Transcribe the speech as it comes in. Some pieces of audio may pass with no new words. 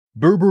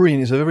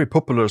Berberine is a very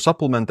popular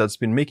supplement that's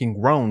been making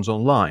rounds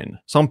online.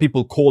 Some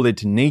people call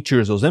it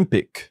nature's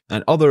Ozempic,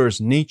 and others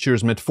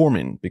nature's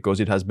metformin because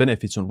it has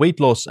benefits on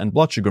weight loss and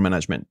blood sugar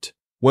management.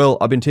 Well,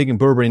 I've been taking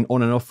Berberine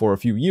on and off for a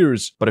few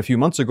years, but a few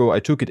months ago I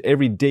took it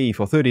every day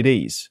for 30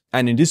 days.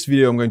 And in this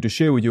video I'm going to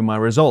share with you my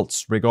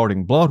results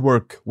regarding blood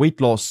work,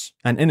 weight loss,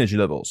 and energy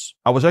levels.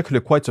 I was actually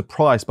quite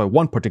surprised by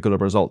one particular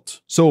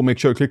result. So make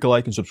sure to click a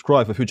like and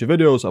subscribe for future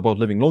videos about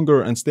living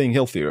longer and staying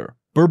healthier.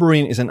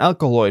 Berberine is an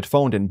alkaloid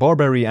found in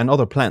barberry and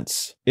other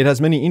plants. It has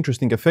many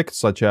interesting effects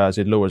such as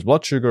it lowers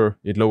blood sugar,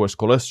 it lowers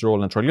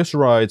cholesterol and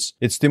triglycerides,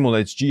 it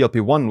stimulates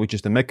GLP-1, which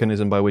is the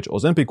mechanism by which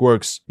Ozempic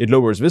works, it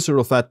lowers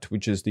visceral fat,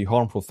 which is the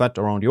harmful fat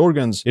around the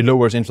organs, it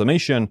lowers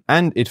inflammation,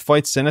 and it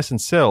fights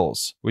senescent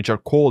cells, which are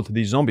called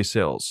the zombie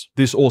cells.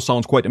 This all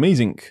sounds quite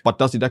amazing, but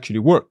does it actually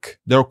work?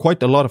 There are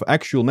quite a lot of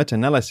actual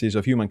meta-analyses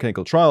of human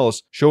clinical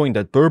trials showing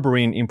that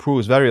Berberine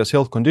improves various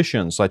health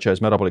conditions such as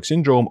metabolic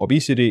syndrome,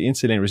 obesity,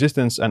 insulin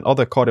resistance, and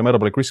other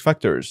cardiometabolic risk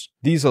factors.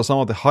 These are some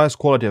of the highest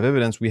quality of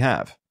evidence we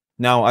have.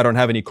 Now, I don't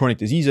have any chronic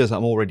diseases,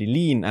 I'm already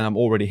lean and I'm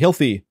already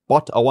healthy,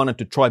 but I wanted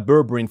to try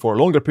Berberine for a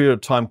longer period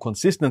of time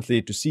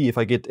consistently to see if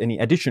I get any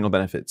additional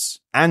benefits.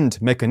 And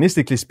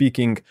mechanistically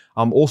speaking,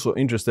 I'm also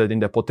interested in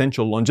the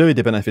potential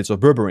longevity benefits of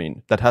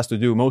Berberine that has to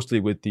do mostly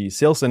with the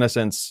cell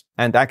senescence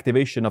and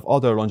activation of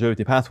other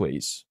longevity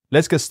pathways.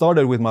 Let's get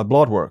started with my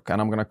blood work,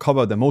 and I'm going to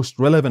cover the most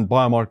relevant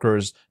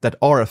biomarkers that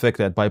are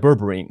affected by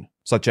Berberine,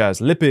 such as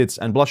lipids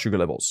and blood sugar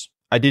levels.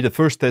 I did the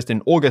first test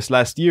in August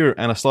last year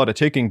and I started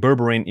taking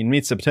Berberine in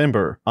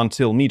mid-September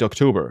until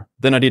mid-October.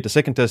 Then I did the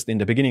second test in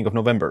the beginning of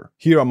November.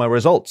 Here are my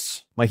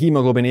results. My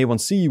hemoglobin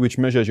A1C, which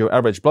measures your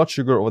average blood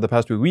sugar over the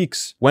past few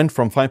weeks, went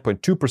from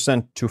 5.2%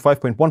 to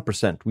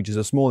 5.1%, which is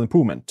a small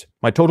improvement.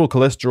 My total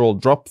cholesterol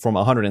dropped from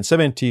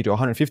 170 to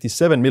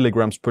 157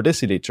 milligrams per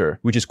deciliter,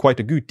 which is quite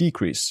a good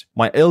decrease.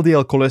 My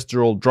LDL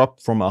cholesterol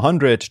dropped from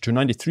 100 to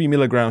 93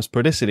 milligrams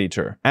per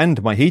deciliter,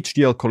 and my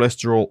HDL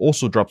cholesterol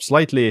also dropped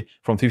slightly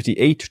from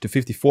 58 to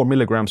 54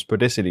 milligrams per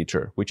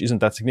deciliter, which isn't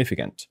that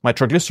significant. My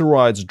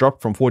triglycerides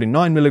dropped from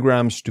 49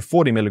 milligrams to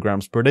 40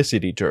 milligrams per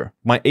deciliter.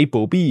 My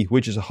ApoB,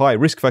 which is a high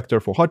risk factor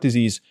for heart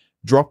disease,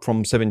 dropped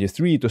from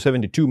 73 to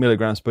 72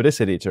 milligrams per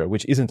deciliter,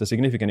 which isn't a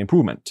significant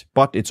improvement,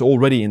 but it's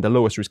already in the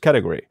lowest risk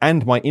category.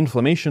 And my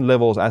inflammation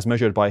levels as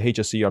measured by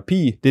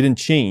hsCRP didn't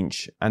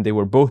change, and they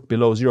were both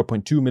below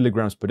 0.2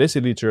 milligrams per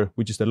deciliter,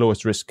 which is the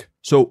lowest risk.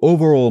 So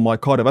overall, my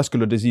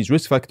cardiovascular disease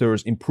risk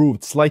factors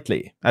improved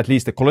slightly, at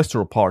least the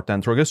cholesterol part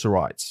and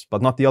triglycerides,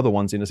 but not the other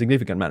ones in a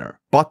significant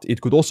manner. But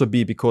it could also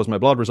be because my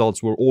blood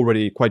results were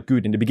already quite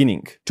good in the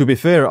beginning. To be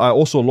fair, I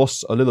also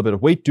lost a little bit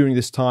of weight during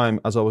this time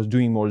as I was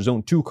doing more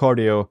zone 2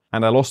 cardio,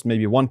 and I lost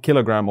maybe 1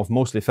 kilogram of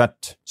mostly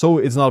fat. So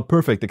it's not a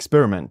perfect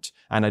experiment,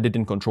 and I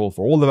didn't control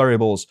for all the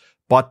variables,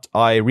 but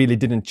I really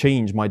didn't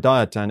change my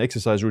diet and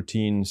exercise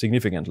routine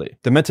significantly.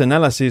 The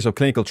meta-analysis of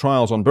clinical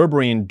trials on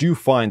Berberine do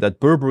find that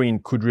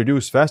Berberine could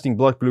reduce fasting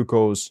blood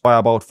glucose by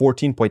about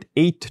 14.8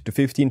 to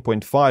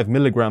 15.5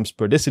 milligrams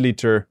per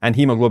deciliter and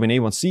hemoglobin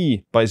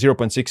A1C by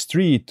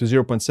 0.63 to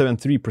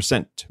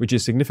 0.73%, which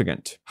is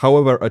significant.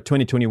 However, a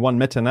 2021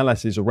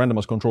 meta-analysis of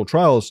randomized controlled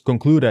trials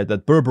concluded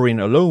that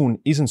Berberine alone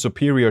isn't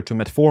superior to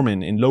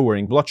metformin in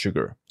lowering blood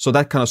sugar. So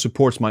that kind of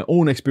supports my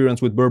own experience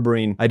with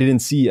Berberine. I didn't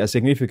see a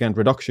significant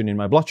reduction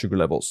in my blood sugar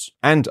levels,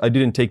 and I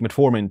didn't take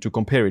metformin to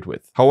compare it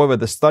with. However,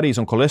 the studies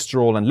on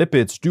cholesterol and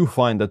lipids do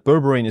find that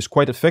Berberine is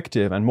quite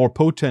effective and more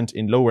potent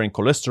in lowering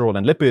cholesterol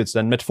and lipids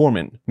than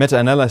metformin.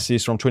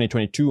 Meta-analyses from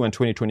 2022 and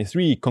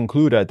 2023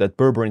 concluded that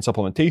Berberine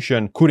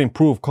supplementation could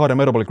improve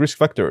cardiometabolic risk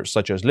factors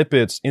such as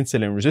lipids,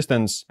 insulin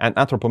resistance, and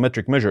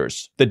anthropometric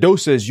measures. The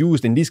doses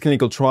used in these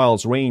clinical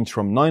trials range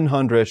from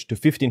 900 to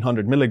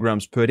 1500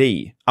 milligrams per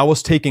day. I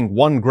was taking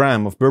 1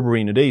 gram of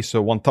Berberine a day,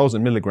 so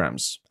 1000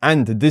 milligrams.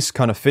 And this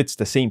kind of fits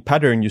the same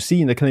pattern you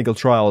see in the clinical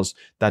trials,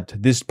 that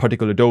this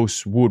particular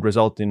dose would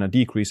result in a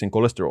decrease in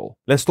cholesterol.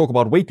 Let's talk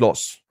about weight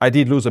loss. I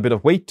did lose a bit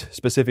of weight,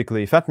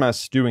 specifically fat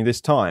mass, during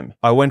this time.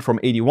 I went from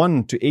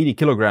 81 to 80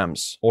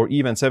 kilograms, or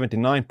even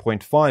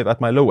 79.5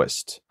 at my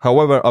lowest.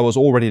 However, I was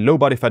already low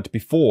body fat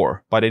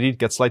before, but I did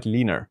get slightly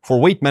leaner. For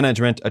weight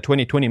management, a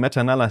 2020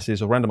 meta-analysis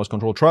of randomized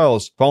controlled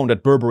trials found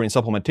that Berberine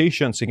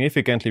supplementation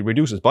significantly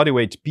reduces body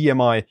weight,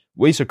 BMI,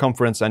 waist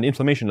circumference, and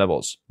inflammation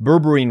levels.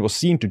 Berberine was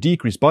seen to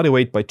decrease body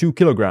weight by 2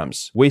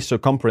 kilograms, waist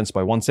circumference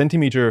by 1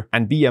 centimeter,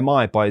 and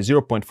BMI by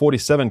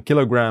 0.47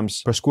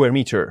 kilograms per square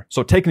meter.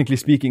 So technically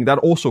speaking, that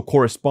also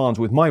corresponds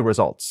with my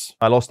results.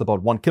 I lost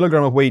about 1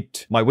 kilogram of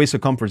weight, my waist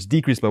circumference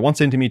decreased by 1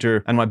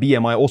 centimeter, and my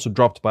BMI also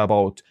dropped by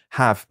about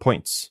half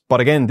points.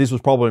 But again, this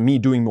was probably me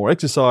doing more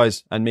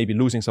exercise and maybe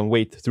losing some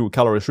weight through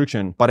calorie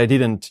restriction, but I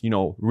didn't,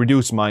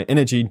 reduce my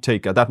energy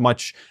intake that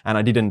much, and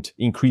I didn't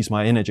increase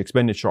my energy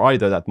expenditure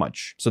either that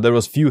much. So there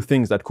was few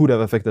things that could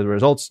have affected the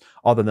results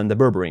other than the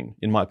berberine,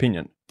 in my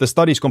opinion. The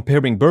studies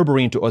comparing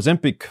berberine to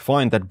Ozempic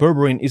find that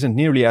berberine isn't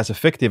nearly as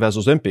effective as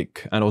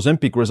Ozempic, and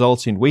Ozempic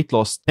results in weight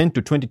loss 10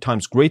 to 20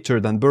 times greater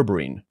than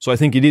berberine. So I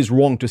think it is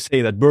wrong to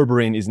say that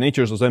berberine is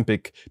nature's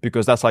Ozempic,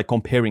 because that's like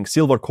comparing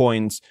silver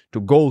coins to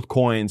gold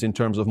coins in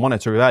terms of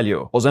monetary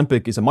value.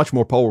 Ozempic is a much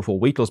more powerful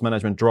weight loss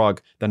management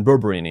drug than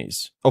berberine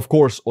is. Of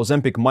course,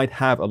 Ozempic might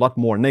have a lot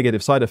more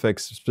negative side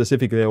effects,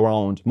 specifically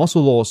around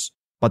muscle loss,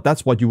 but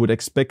that's what you would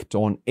expect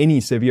on any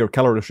severe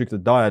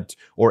calorie-restricted diet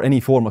or any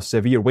form of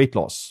severe weight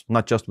loss,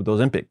 not just with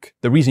Ozempic.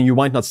 The reason you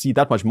might not see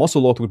that much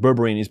muscle loss with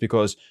berberine is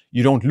because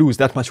you don't lose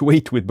that much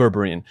weight with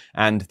berberine,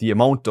 and the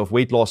amount of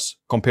weight loss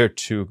compared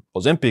to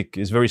Ozempic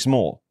is very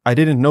small. I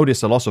didn't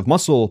notice a loss of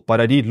muscle,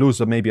 but I did lose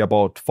maybe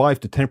about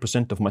 5 to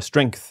 10% of my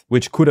strength,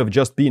 which could have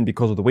just been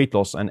because of the weight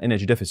loss and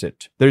energy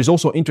deficit. There is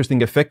also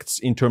interesting effects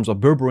in terms of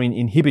berberine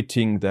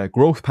inhibiting the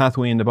growth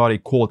pathway in the body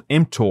called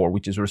mTOR,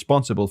 which is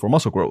responsible for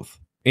muscle growth.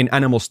 In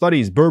animal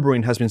studies,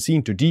 berberine has been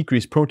seen to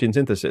decrease protein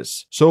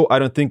synthesis, so I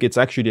don't think it's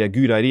actually a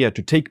good idea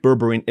to take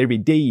berberine every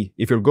day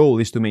if your goal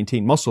is to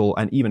maintain muscle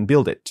and even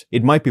build it.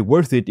 It might be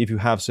worth it if you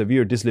have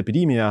severe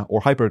dyslipidemia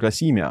or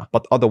hyperglycemia,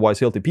 but otherwise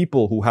healthy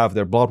people who have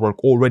their blood work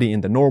already in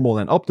the normal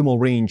and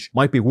optimal range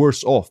might be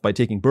worse off by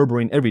taking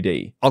berberine every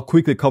day. I'll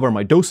quickly cover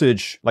my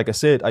dosage. Like I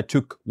said, I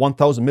took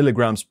 1000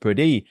 milligrams per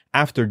day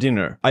after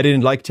dinner. I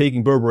didn't like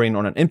taking berberine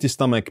on an empty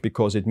stomach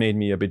because it made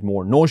me a bit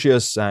more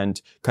nauseous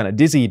and kind of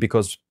dizzy,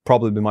 because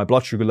probably my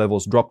blood sugar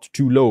levels dropped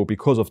too low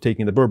because of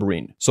taking the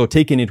berberine. So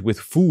taking it with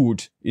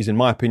food is, in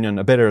my opinion,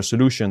 a better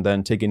solution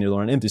than taking it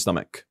on an empty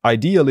stomach.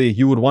 Ideally,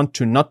 you would want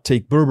to not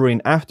take berberine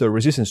after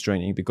resistance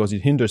training because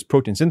it hinders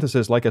protein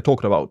synthesis like I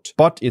talked about.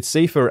 But it's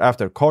safer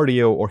after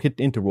cardio or HIIT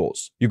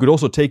intervals. You could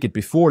also take it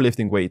before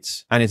lifting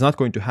weights, and it's not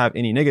going to have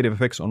any negative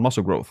effects on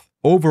muscle growth.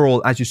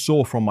 Overall, as you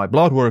saw from my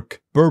blood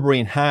work,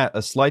 berberine had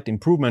a slight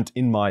improvement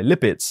in my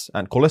lipids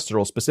and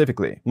cholesterol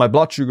specifically. My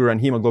blood sugar and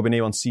hemoglobin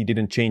A1C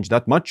didn't change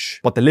that much,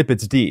 but the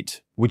lipids did,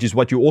 which is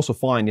what you also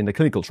find in the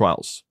clinical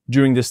trials.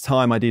 During this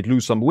time I did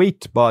lose some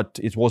weight, but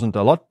it wasn't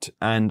a lot,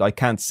 and I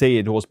can't say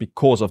it was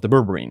because of the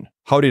berberine.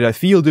 How did I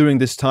feel during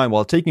this time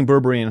while taking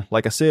berberine?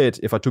 Like I said,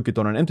 if I took it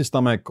on an empty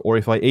stomach or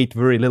if I ate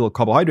very little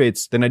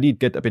carbohydrates, then I did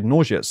get a bit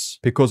nauseous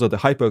because of the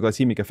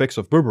hyperglycemic effects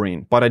of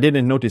berberine, but I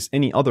didn't notice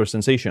any other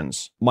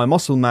sensations. My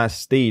muscle mass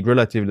stayed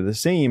relatively the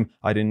same.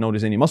 I didn't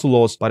notice any muscle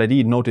loss, but I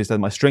did notice that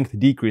my strength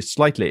decreased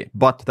slightly,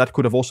 but that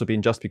could have also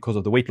been just because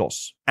of the weight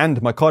loss.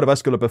 And my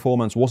cardiovascular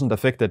performance wasn't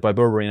affected by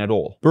berberine at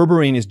all.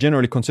 Berberine is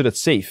generally considered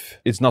safe.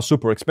 It's not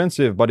super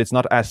expensive, but it's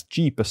not as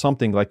cheap as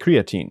something like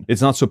creatine.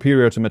 It's not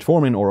superior to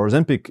metformin or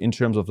Ozempic in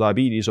terms of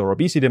diabetes or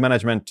obesity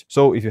management,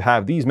 so if you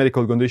have these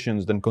medical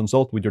conditions, then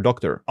consult with your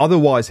doctor.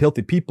 Otherwise,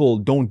 healthy people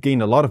don't gain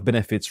a lot of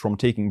benefits from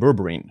taking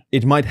berberine.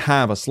 It might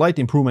have a slight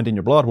improvement in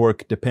your blood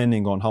work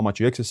depending on how much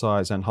you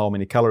exercise and how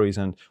many calories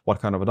and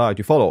what kind of a diet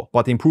you follow,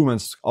 but the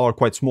improvements are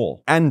quite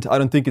small. And I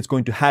don't think it's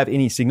going to have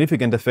any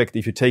significant effect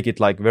if you take it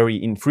like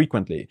very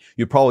infrequently.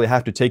 You probably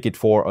have to take it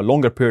for a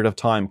longer period of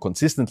time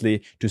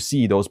consistently to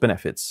see those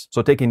benefits.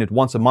 So taking it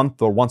once a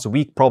month or once a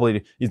week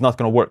probably is not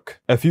going to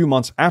work. A few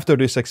months after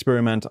this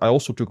experiment, I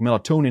also took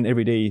melatonin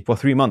every day for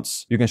 3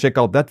 months. You can check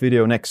out that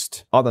video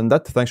next. Other than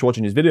that, thanks for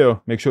watching this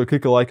video. Make sure to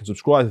click a like and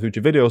subscribe for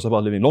future videos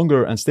about living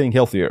longer and staying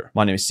healthier.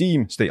 My name is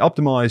Siim. Stay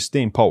optimized,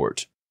 stay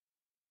empowered.